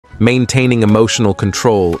Maintaining emotional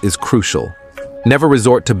control is crucial. Never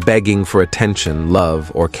resort to begging for attention,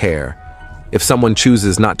 love, or care. If someone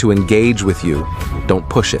chooses not to engage with you, don't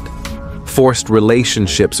push it. Forced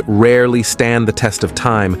relationships rarely stand the test of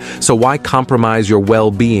time, so why compromise your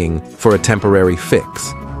well-being for a temporary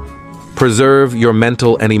fix? Preserve your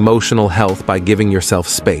mental and emotional health by giving yourself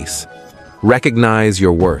space. Recognize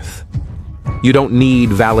your worth. You don't need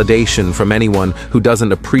validation from anyone who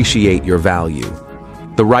doesn't appreciate your value.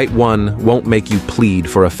 The right one won't make you plead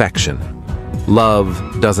for affection.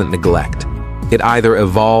 Love doesn't neglect. It either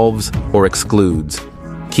evolves or excludes.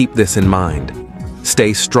 Keep this in mind.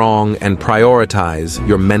 Stay strong and prioritize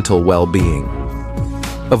your mental well-being.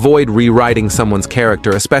 Avoid rewriting someone's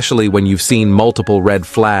character, especially when you've seen multiple red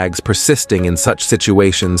flags persisting in such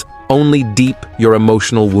situations. Only deep your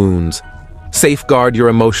emotional wounds. Safeguard your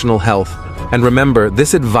emotional health, and remember,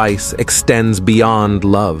 this advice extends beyond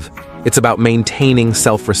love. It's about maintaining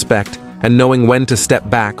self-respect and knowing when to step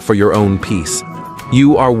back for your own peace.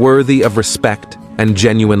 You are worthy of respect and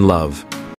genuine love.